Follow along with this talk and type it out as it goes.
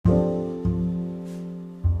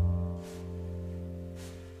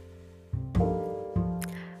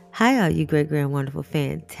Hi, all you great, grand, wonderful,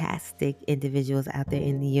 fantastic individuals out there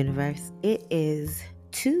in the universe. It is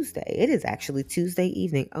Tuesday. It is actually Tuesday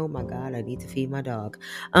evening. Oh my God, I need to feed my dog.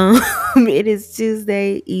 It is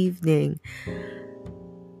Tuesday evening,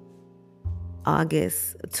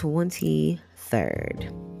 August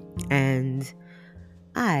 23rd, and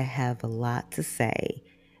I have a lot to say,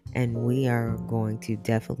 and we are going to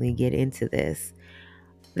definitely get into this.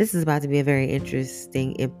 This is about to be a very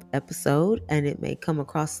interesting episode, and it may come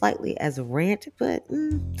across slightly as a rant, but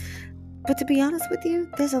to be honest with you,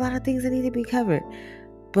 there's a lot of things that need to be covered.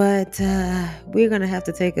 But we're going to have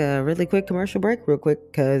to take a really quick commercial break real quick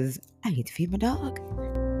because I need to feed my dog.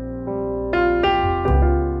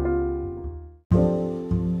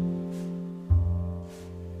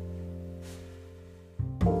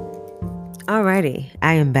 Alrighty,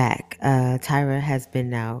 I am back. Tyra has been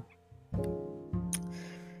now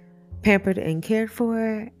pampered and cared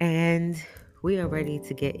for, and we are ready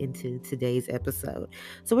to get into today's episode.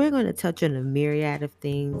 So we're going to touch on a myriad of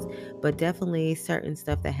things, but definitely certain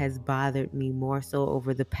stuff that has bothered me more so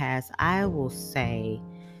over the past, I will say,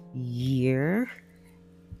 year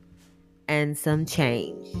and some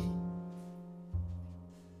change.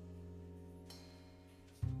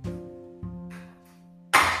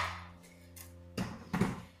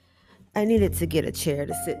 I needed to get a chair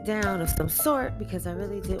to sit down of some sort because I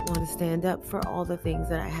really didn't want to stand up for all the things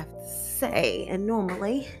that I have to say. And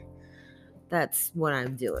normally, that's what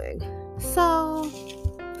I'm doing. So,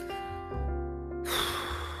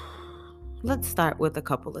 let's start with a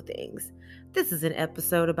couple of things. This is an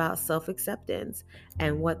episode about self-acceptance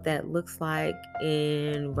and what that looks like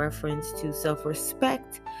in reference to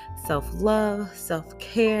self-respect, self-love,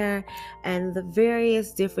 self-care, and the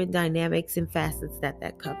various different dynamics and facets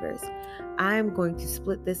that covers. I'm going to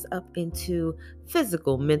split this up into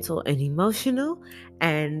physical, mental, and emotional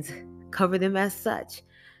and cover them as such.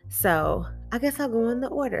 So I guess I'll go in the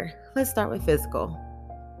order. Let's start with physical.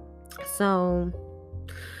 So,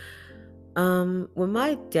 when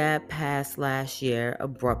my dad passed last year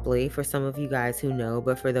abruptly, for some of you guys who know,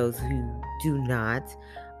 but for those who do not,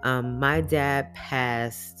 my dad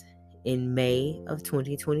passed in May of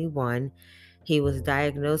 2021. He was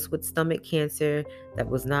diagnosed with stomach cancer that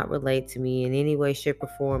was not related to me in any way, shape, or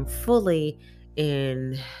form fully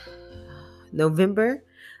in November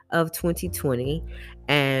of 2020.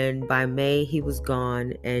 And by May, he was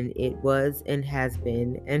gone, and it was and has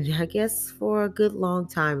been, and I guess for a good long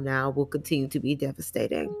time now, will continue to be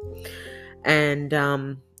devastating. And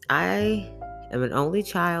I am an only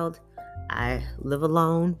child. I live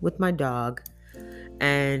alone with my dog,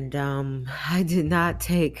 and I did not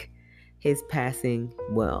take his passing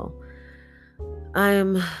well.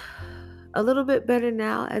 I'm a little bit better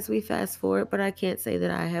now as we fast forward, but I can't say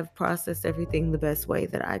that I have processed everything the best way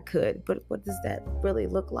that I could. But what does that really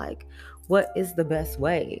look like? What is the best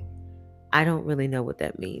way? I don't really know what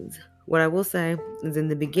that means. What I will say is in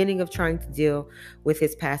the beginning of trying to deal with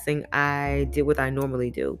his passing, I did what I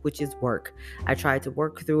normally do, which is work. I tried to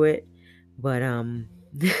work through it, but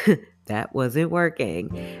that wasn't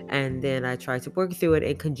working. And then I tried to work through it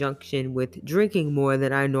in conjunction with drinking more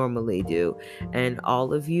than I normally do. And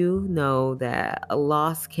all of you know that a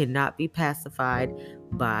loss cannot be pacified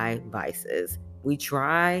by vices. We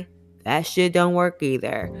try, that shit don't work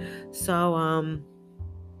either. So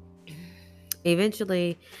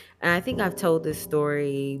eventually, and I think I've told this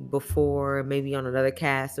story before, maybe on another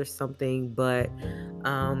cast or something, but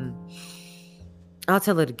um I'll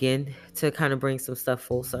tell it again to kind of bring some stuff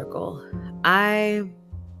full circle. I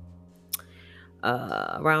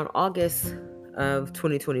Around August of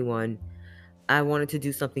 2021, I wanted to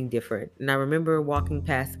do something different. And I remember walking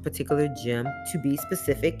past a particular gym. To be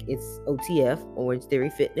specific, it's OTF, Orange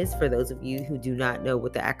Theory Fitness, for those of you who do not know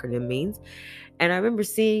what the acronym means. And I remember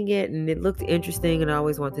seeing it and it looked interesting and I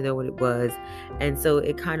always wanted to know what it was. And so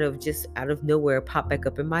it kind of just out of nowhere popped back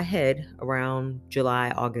up in my head around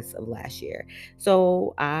July, August of last year.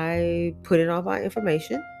 So I put in all my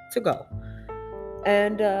information to go.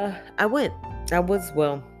 And I went.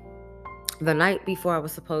 The night before I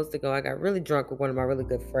was supposed to go, I got really drunk with one of my really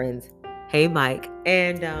good friends. Hey, Mike.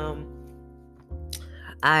 And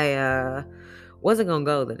I wasn't gonna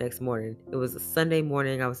go the next morning. It was a Sunday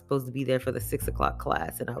morning. I was supposed to be there for the 6 o'clock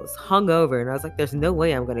class, and I was hungover, and I was like, "There's no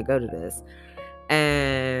way I'm gonna go to this."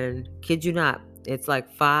 And kid you not, it's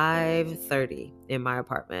like 5:30 in my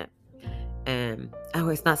apartment, and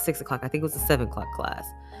it's not 6 o'clock. I think it was a 7 o'clock class,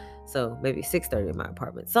 so maybe 6:30 in my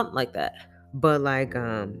apartment, something like that. But like,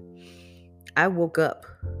 I woke up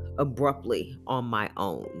abruptly on my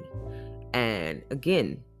own, and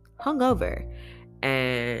again, hungover.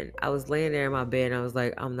 And I was laying there in my bed and I was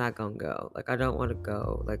like, I'm not gonna go. Like, I don't want to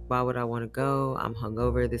go. Like, why would I want to go? I'm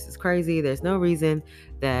hungover. This is crazy. There's no reason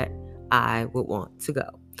that I would want to go.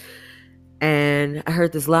 And I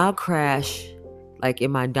heard this loud crash, like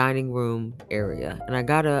in my dining room area. And I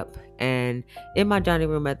got up, and in my dining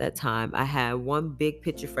room at that time, I had one big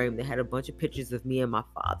picture frame that had a bunch of pictures of me and my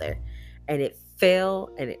father. And it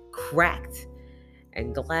fell and it cracked,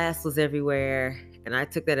 and glass was everywhere. And I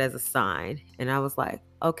took that as a sign. And I was like,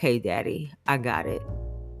 okay, daddy, I got it.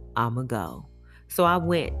 I'ma go. So I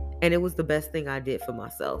went, and it was the best thing I did for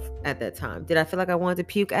myself at that time. Did I feel like I wanted to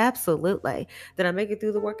puke? Absolutely. Did I make it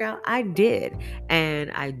through the workout? I did.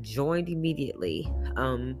 And I joined immediately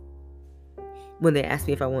when they asked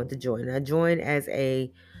me if I wanted to join. I joined as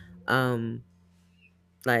a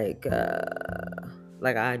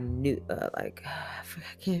like I knew I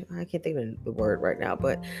can't think of the word right now,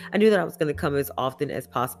 but I knew that I was going to come as often as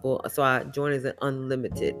possible, so I joined as an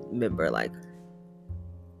unlimited member. Like,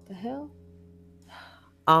 the hell,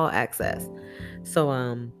 all access.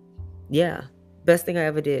 So yeah, best thing I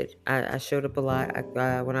ever did. I showed up a lot.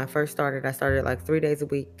 When I first started, I started like 3 days a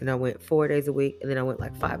week, then I went 4 days a week, and then I went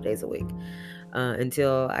like 5 days a week.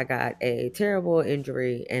 Until I got a terrible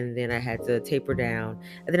injury, and then I had to taper down.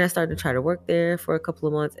 And then I started to try to work there for a couple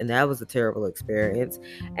of months, and that was a terrible experience.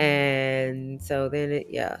 And so then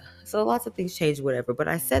so lots of things changed, whatever. But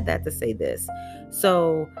I said that to say this.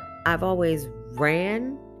 So I've always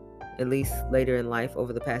ran, at least later in life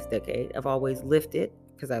over the past decade. I've always lifted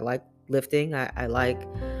because I like lifting. I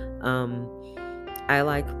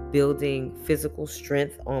like building physical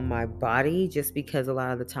strength on my body, just because a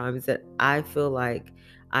lot of the times that I feel like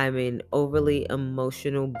I'm an overly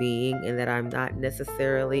emotional being and that I'm not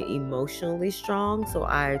necessarily emotionally strong. So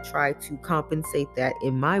I try to compensate that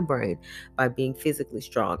in my brain by being physically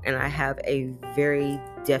strong. And I have a very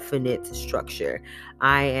definite structure.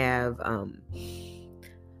 I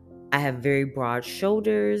have very broad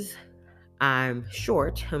shoulders. I'm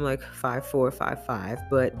short. I'm like 5'4", 5'5",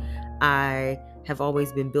 but I have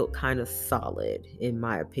always been built kind of solid, in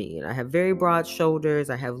my opinion. I have very broad shoulders.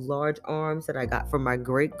 I have large arms that I got from my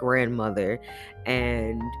great grandmother,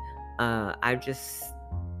 and I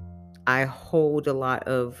hold a lot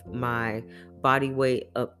of my body weight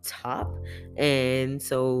up top, and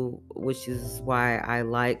so, which is why I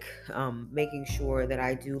like making sure that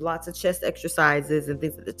I do lots of chest exercises and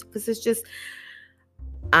things, because it's just,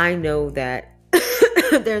 I know that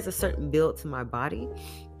there's a certain build to my body.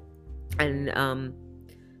 And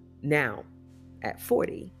now at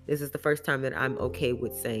 40, this is the first time that I'm okay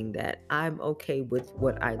with saying that I'm okay with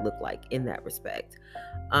what I look like in that respect.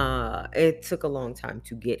 It took a long time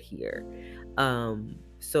to get here.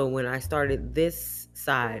 So when I started this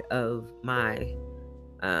side of my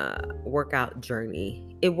workout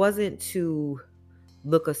journey, it wasn't to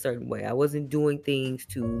look a certain way. I wasn't doing things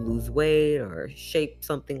to lose weight or shape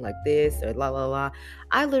something like this or la la la.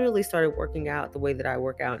 I literally started working out the way that I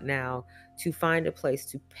work out now to find a place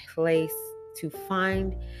to place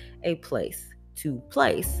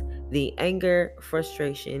the anger,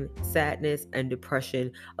 frustration, sadness, and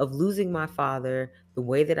depression of losing my father the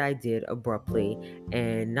way that I did abruptly,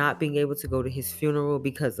 and not being able to go to his funeral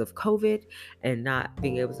because of COVID, and not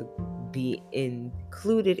being able to be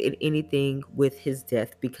included in anything with his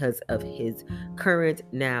death because of his current,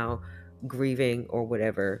 now grieving or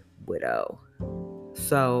whatever, widow.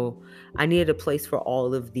 So I needed a place for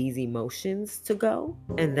all of these emotions to go,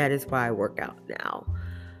 and that is why I work out now,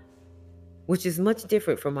 which is much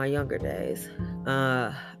different from my younger days.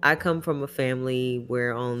 I come from a family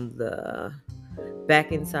where on the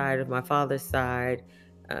back inside of my father's side,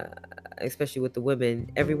 uh, especially with the women,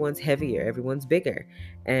 everyone's heavier, everyone's bigger.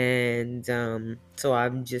 And so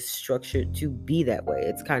I'm just structured to be that way.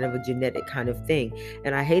 It's kind of a genetic kind of thing.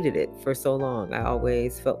 And I hated it for so long. I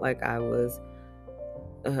always felt like I was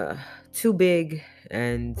too big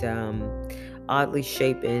and oddly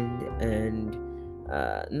shapen and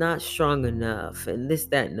not strong enough, and this,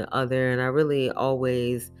 that, and the other. And I really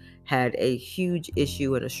always had a huge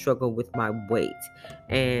issue and a struggle with my weight,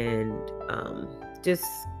 and just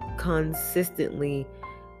consistently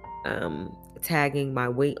tagging my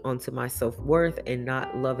weight onto my self-worth and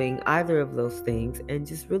not loving either of those things, and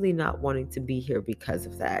just really not wanting to be here because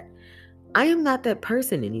of that. I am not that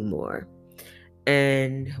person anymore.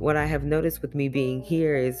 And what I have noticed with me being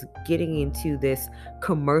here is getting into this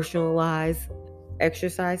commercialized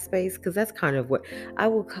exercise space, because that's kind of what I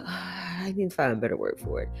need to find a better word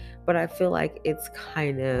for it, but I feel like it's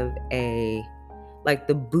kind of a like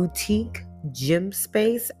the boutique gym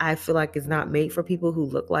space, I feel like is not made for people who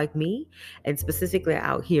look like me. And specifically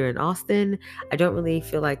out here in Austin, I don't really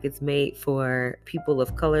feel like it's made for people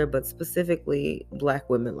of color, but specifically Black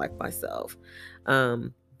women like myself.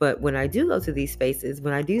 But when I do go to these spaces,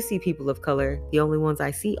 when I do see people of color, the only ones I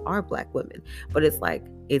see are Black women. But it's like,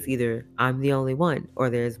 it's either I'm the only one or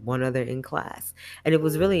there's one other in class. And it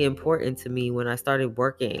was really important to me when I started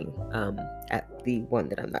working at the one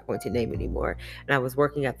that I'm not going to name anymore. And I was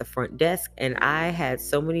working at the front desk, and I had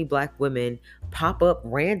so many Black women pop up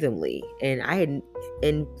randomly. And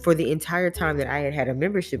for the entire time that I had had a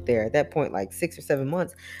membership there, at that point, like 6 or 7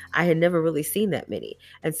 months, I had never really seen that many.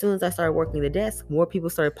 As soon as I started working the desk, more people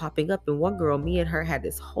started popping up. And one girl, me and her had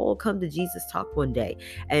this whole come to Jesus talk one day.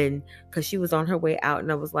 And because she was on her way out,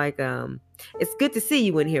 and I was like, it's good to see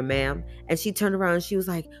you in here, ma'am. And she turned around and she was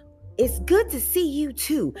like, it's good to see you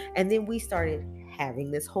too. And then we started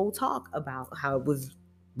having this whole talk about how it was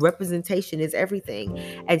representation is everything.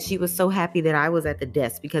 And she was so happy that I was at the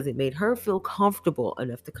desk because it made her feel comfortable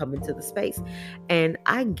enough to come into the space. And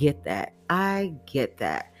I get that.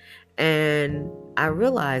 And I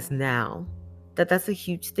realize now that that's a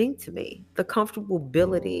huge thing to me. The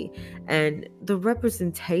comfortability and the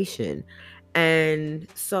representation. And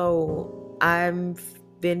so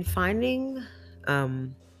been finding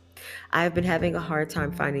I've been having a hard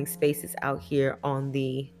time finding spaces out here on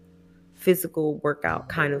the physical workout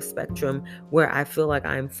kind of spectrum where I feel like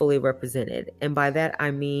I'm fully represented. And by that,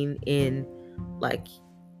 I mean in like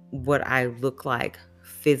what I look like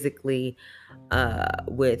physically,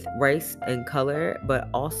 with race and color, but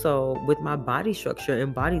also with my body structure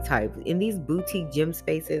and body type. In these boutique gym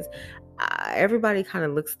spaces, everybody kind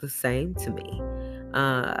of looks the same to me.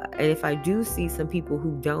 And if I do see some people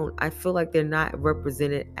who don't, I feel like they're not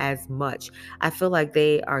represented as much. I feel like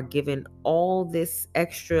they are given all this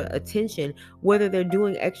extra attention, whether they're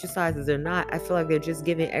doing exercises or not. I feel like they're just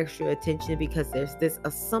giving extra attention because there's this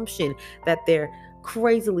assumption that they're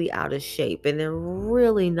crazily out of shape and they're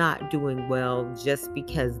really not doing well just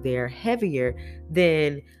because they're heavier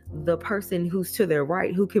than the person who's to their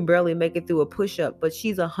right who can barely make it through a push-up, but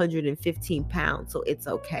she's 115 pounds, so it's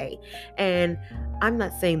okay. And I'm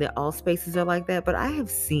not saying that all spaces are like that, but I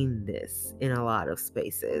have seen this in a lot of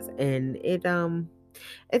spaces, and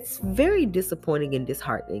it's very disappointing and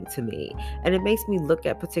disheartening to me. And it makes me look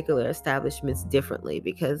at particular establishments differently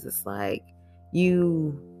because it's like,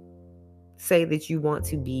 you say that you want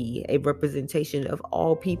to be a representation of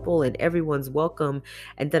all people and everyone's welcome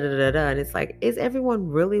and da da da da. And it's like, is everyone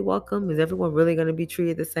really welcome? Is everyone really going to be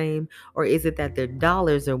treated the same? Or is it that their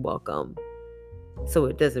dollars are welcome, so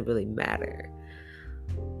it doesn't really matter?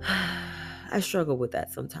 I struggle with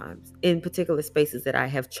that sometimes in particular spaces that I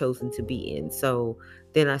have chosen to be in. So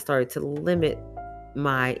then I started to limit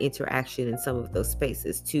my interaction in some of those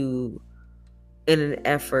spaces in an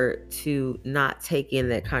effort to not take in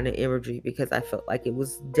that kind of imagery, because I felt like it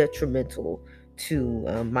was detrimental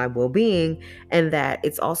to my well-being, and that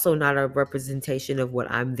it's also not a representation of what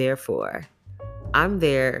I'm there for. I'm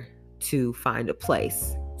there to find a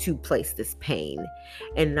place to place this pain,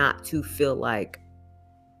 and not to feel like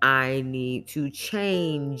I need to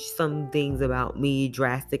change some things about me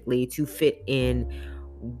drastically to fit in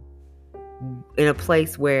a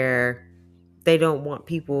place where they don't want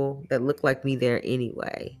people that look like me there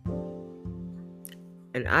anyway.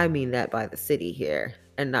 And I mean that by the city here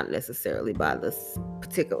and not necessarily by this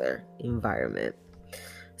particular environment.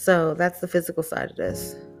 So that's the physical side of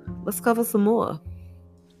this. Let's cover some more.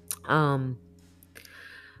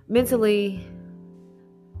 Mentally,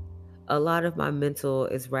 a lot of my mental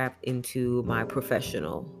is wrapped into my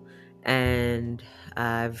professional. And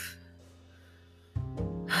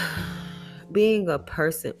being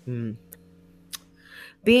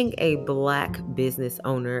a Black business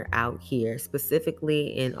owner out here,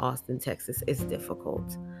 specifically in Austin, Texas, is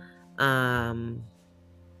difficult. I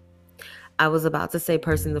was about to say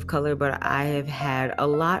person of color, but I have had a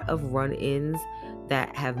lot of run-ins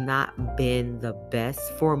that have not been the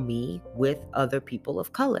best for me with other people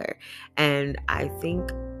of color. And I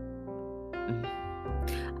think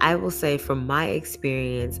I will say from my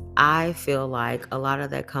experience, I feel like a lot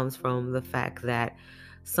of that comes from the fact that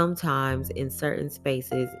sometimes in certain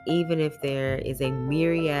spaces, even if there is a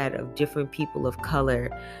myriad of different people of color,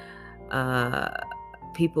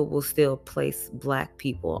 people will still place Black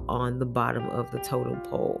people on the bottom of the totem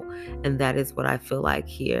pole. And that is what I feel like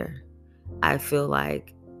here. I feel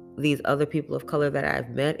like these other people of color that I've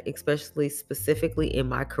met, especially specifically in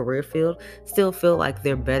my career field, still feel like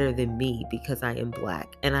they're better than me because I am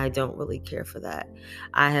Black. And I don't really care for that.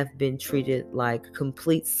 I have been treated like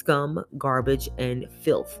complete scum, garbage, and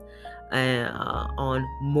filth on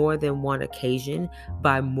more than one occasion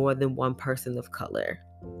by more than one person of color.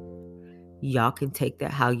 Y'all can take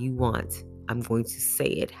that how you want. I'm going to say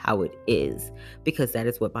it how it is because that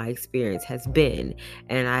is what my experience has been.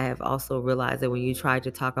 And I have also realized that when you try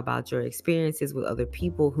to talk about your experiences with other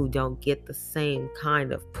people who don't get the same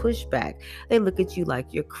kind of pushback, they look at you like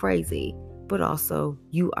you're crazy. But also,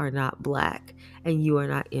 you are not black and you are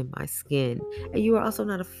not in my skin. And you are also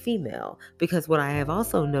not a female. Because what I have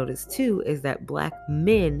also noticed too is that black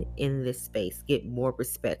men in this space get more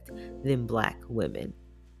respect than black women.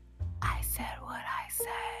 I said what I said.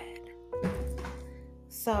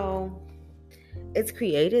 So it's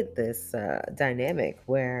created this dynamic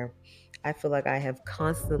where I feel like I have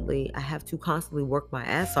to constantly work my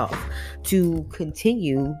ass off to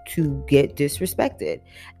continue to get disrespected.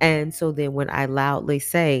 And so then when I loudly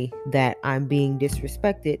say that I'm being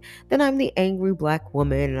disrespected, then I'm the angry black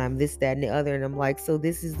woman and I'm this, that, and the other. And I'm like, so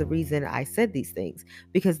this is the reason I said these things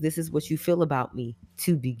because this is what you feel about me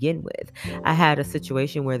to begin with. I had a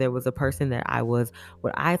situation where there was a person that I was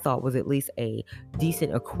what I thought was at least a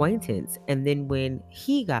decent acquaintance. And then when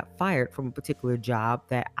he got fired from a particular job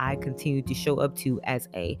that I continued to show up to as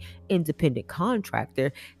a independent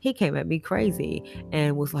contractor, he came at me crazy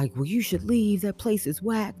and was like, well, you should leave. That place is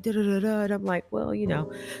whack. Da, da, da, da. And I'm like, well,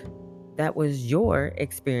 that was your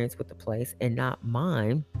experience with the place and not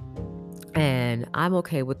mine. And I'm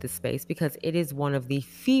okay with this space because it is one of the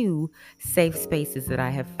few safe spaces that I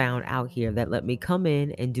have found out here that let me come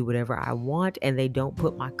in and do whatever I want and they don't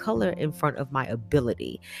put my color in front of my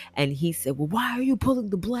ability. And he said, well, why are you pulling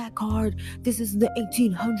the black card? This is the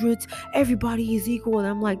 1800s. Everybody is equal. And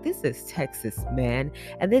I'm like, this is Texas, man.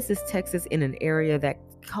 And this is Texas in an area that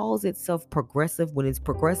calls itself progressive when it's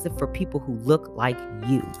progressive for people who look like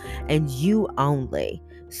you and you only.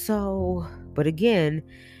 So, but again,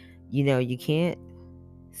 you can't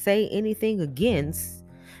say anything against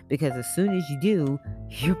because as soon as you do,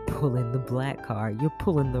 you're pulling the black card, you're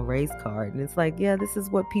pulling the race card. And it's like, yeah, this is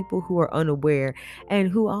what people who are unaware and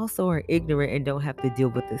who also are ignorant and don't have to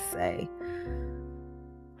deal with this say.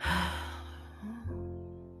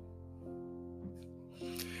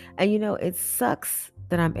 And it sucks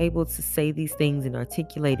that I'm able to say these things and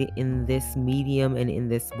articulate it in this medium and in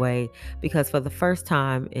this way, because for the first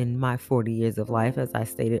time in my 40 years of life, as I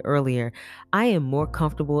stated earlier, I am more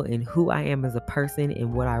comfortable in who I am as a person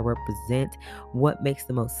and what I represent, what makes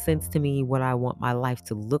the most sense to me, what I want my life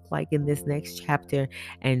to look like in this next chapter,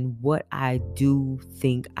 and what I do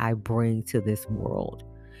think I bring to this world.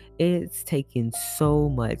 It's taken so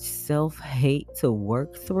much self-hate to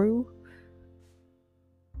work through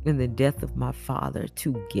and the death of my father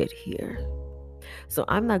to get here. So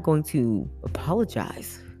I'm not going to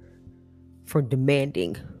apologize for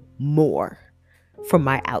demanding more from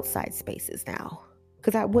my outside spaces now.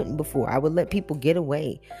 Because I wouldn't before. I would let people get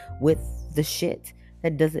away with the shit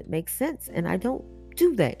that doesn't make sense. And I don't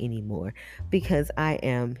do that anymore because I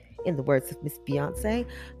am, in the words of Miss Beyoncé,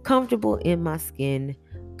 comfortable in my skin,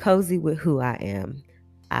 cozy with who I am.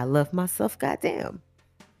 I love myself, goddamn.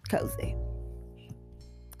 Cozy.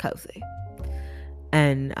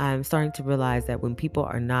 And I'm starting to realize that when people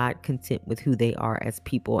are not content with who they are as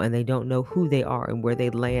people and they don't know who they are and where they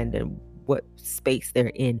land and what space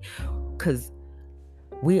they're in, because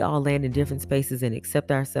we all land in different spaces and accept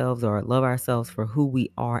ourselves or love ourselves for who we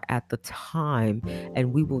are at the time,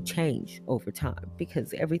 and we will change over time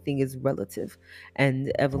because everything is relative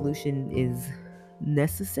and evolution is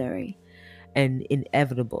necessary and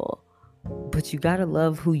inevitable. But you gotta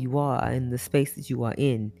love who you are and the space that you are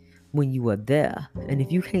in when you are there. And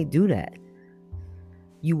if you can't do that,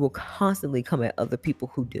 you will constantly come at other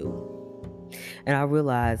people who do. And I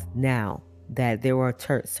realize now that there were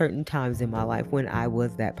certain times in my life when I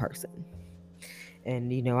was that person.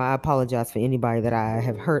 And, I apologize for anybody that I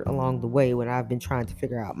have hurt along the way when I've been trying to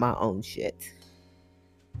figure out my own shit.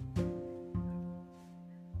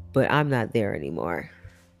 But I'm not there anymore.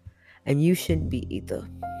 And you shouldn't be either.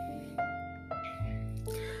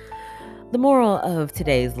 The moral of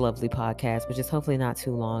today's lovely podcast, which is hopefully not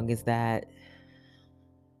too long, is that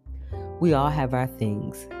we all have our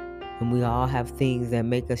things. And we all have things that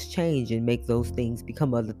make us change and make those things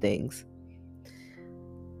become other things.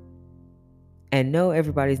 And no,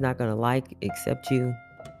 everybody's not going to accept you.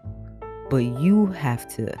 But you have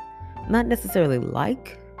to not necessarily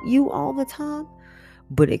like you all the time,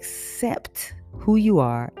 but accept who you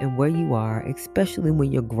are and where you are, especially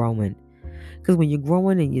when you're growing. Because when you're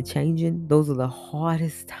growing and you're changing, those are the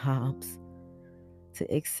hardest times to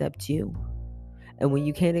accept you. And when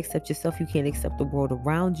you can't accept yourself, you can't accept the world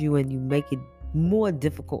around you, and you make it more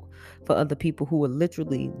difficult for other people who are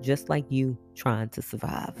literally just like you trying to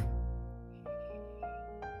survive.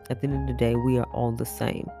 At the end of the day, we are all the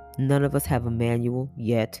same. None of us have a manual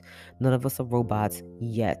yet. None of us are robots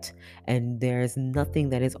yet. And there's nothing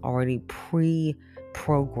that is already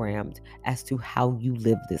pre-programmed as to how you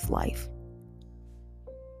live this life.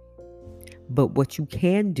 But what you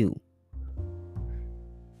can do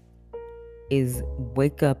is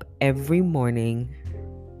wake up every morning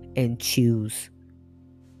and choose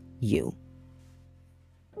you.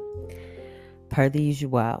 Per the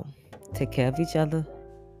usual, take care of each other.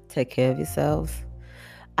 Take care of yourselves.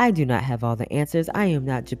 I do not have all the answers. I am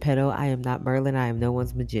not Geppetto. I am not Merlin. I am no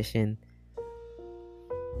one's magician.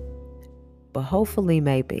 But hopefully,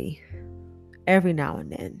 maybe, every now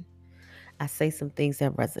and then, I say some things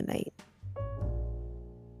that resonate,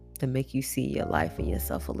 to make you see your life and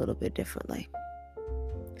yourself a little bit differently.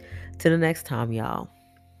 Till the next time, y'all.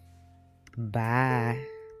 Bye.